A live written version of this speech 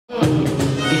See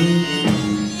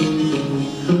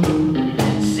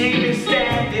me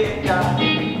standing up.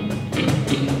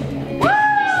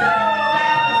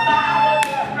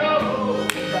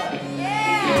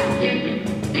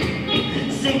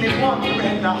 See me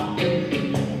wondering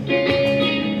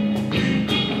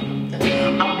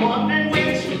I'm wondering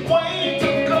which way to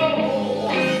go.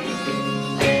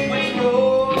 Which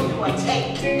road do I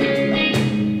take?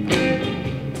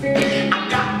 I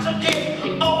got to get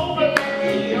over the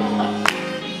hill.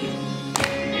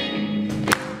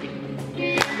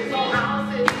 This old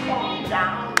house is falling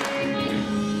down.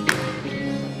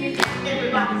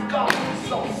 Everybody's gone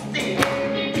so still.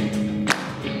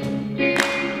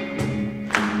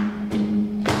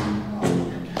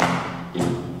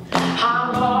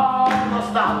 How long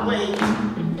must I wait?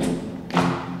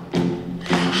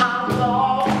 How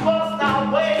long must I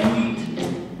wait?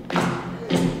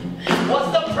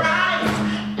 What's the price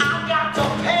I got to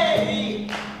pay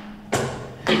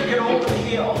to get over the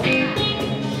hill?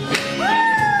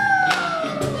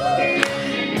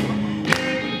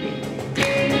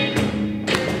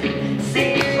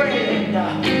 See, praying,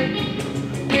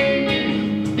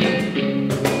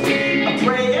 I'm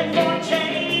praying for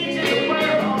change in the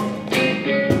world.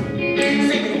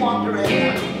 See me wondering,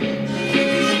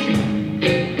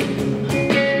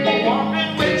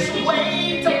 wondering which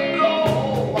way to go.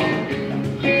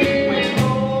 Which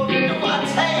road do I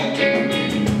take?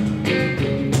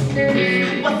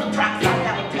 What's the price I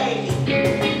gotta pay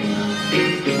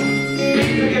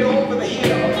to get over the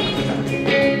hill?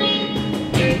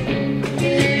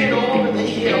 Get over the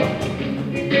hill.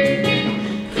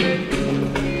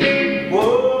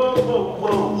 Whoa, whoa,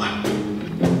 whoa.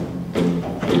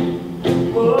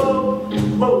 Whoa,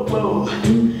 whoa, whoa.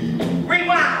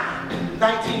 Rewind,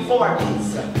 1940s.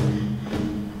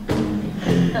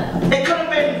 It could have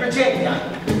been Virginia.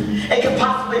 It could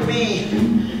possibly be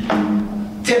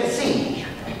Tennessee,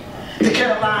 the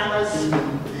Carolinas.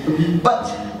 But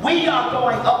we are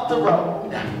going up the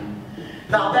road.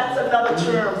 Now that's another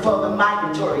term for the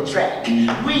migratory track.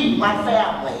 We, my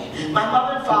family, my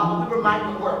mother and father, we were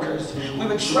migrant workers. We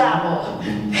would travel,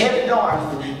 headed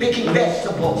north, picking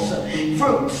vegetables,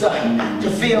 fruits to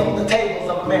fill the tables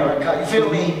of America. You feel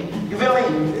me? You feel me?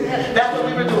 That's what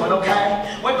we were doing,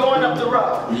 okay? We're going up the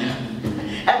road.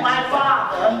 And my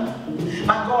father,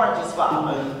 my gorgeous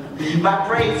father, my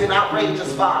brave and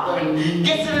outrageous father,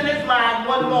 gets it in his mind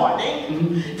one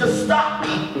morning to stop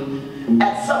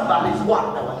at somebody's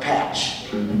watermelon patch.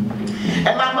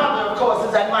 And my mother, of course,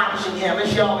 is admonishing him,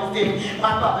 as she always did.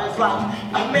 My mother is like,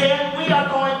 man, we are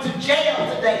going to jail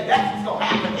today. That's what's going to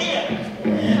happen here.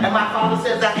 And my father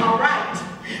says, that's all right.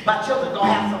 My children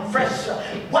gonna have some fresh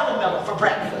watermelon for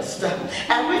breakfast.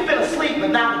 And we've been asleep,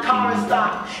 but now the car is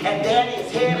stopped, and Daddy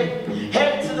is headed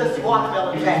to this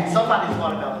watermelon patch, somebody's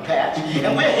watermelon patch,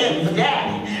 and we're heading for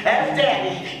Daddy. That's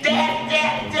Daddy.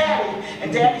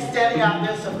 And Daddy's standing out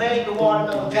there surveying the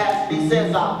watermelon patch, and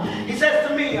he says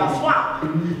to me,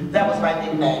 Swamp. That was my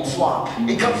nickname, Swamp.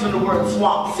 It comes from the word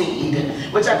swamp seed,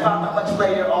 which I found out much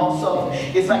later also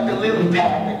is like the lily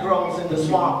pad that grows in the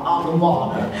swamp on the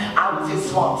water. I was his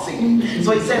swamp seed.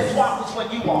 So he said, Swamp, which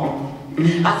one you want?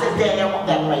 I said, Daddy, I want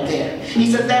that one right there. He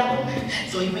says, that one.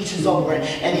 So he reaches over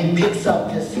and he picks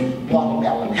up this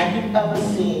watermelon. Have you ever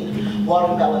seen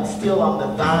watermelon still on the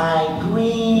vine,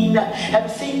 green? Have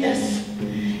you seen this?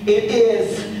 It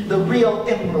is the real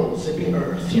emeralds in the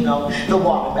earth, you know, the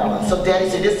watermelon. So Daddy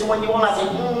said, this is the one you want? I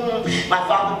said, My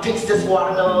father picks this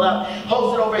watermelon up,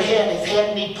 holds it over his head,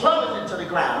 and he plummets it to the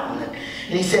ground.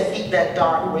 And he says, eat that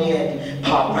dark red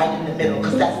part right in the middle,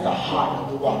 because that's the heart of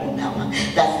the watermelon.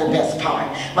 That's the best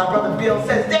part. My brother Bill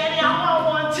says, Daddy, I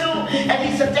want one too. And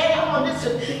he said, Daddy, I want this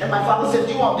one. And my father says,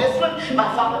 you want this one?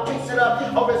 My father picks it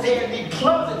up over his head and he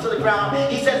plummets it to the ground.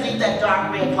 He says, eat that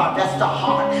dark red part. That's the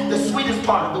heart, the sweetest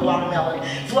part of the watermelon.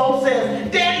 Flo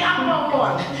says, Daddy, I want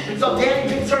one. So Daddy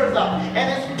picks hers up and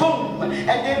it's boom. And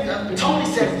then Tony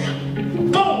says,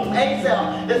 boom,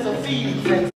 Hazel, there's a feeding frenzy.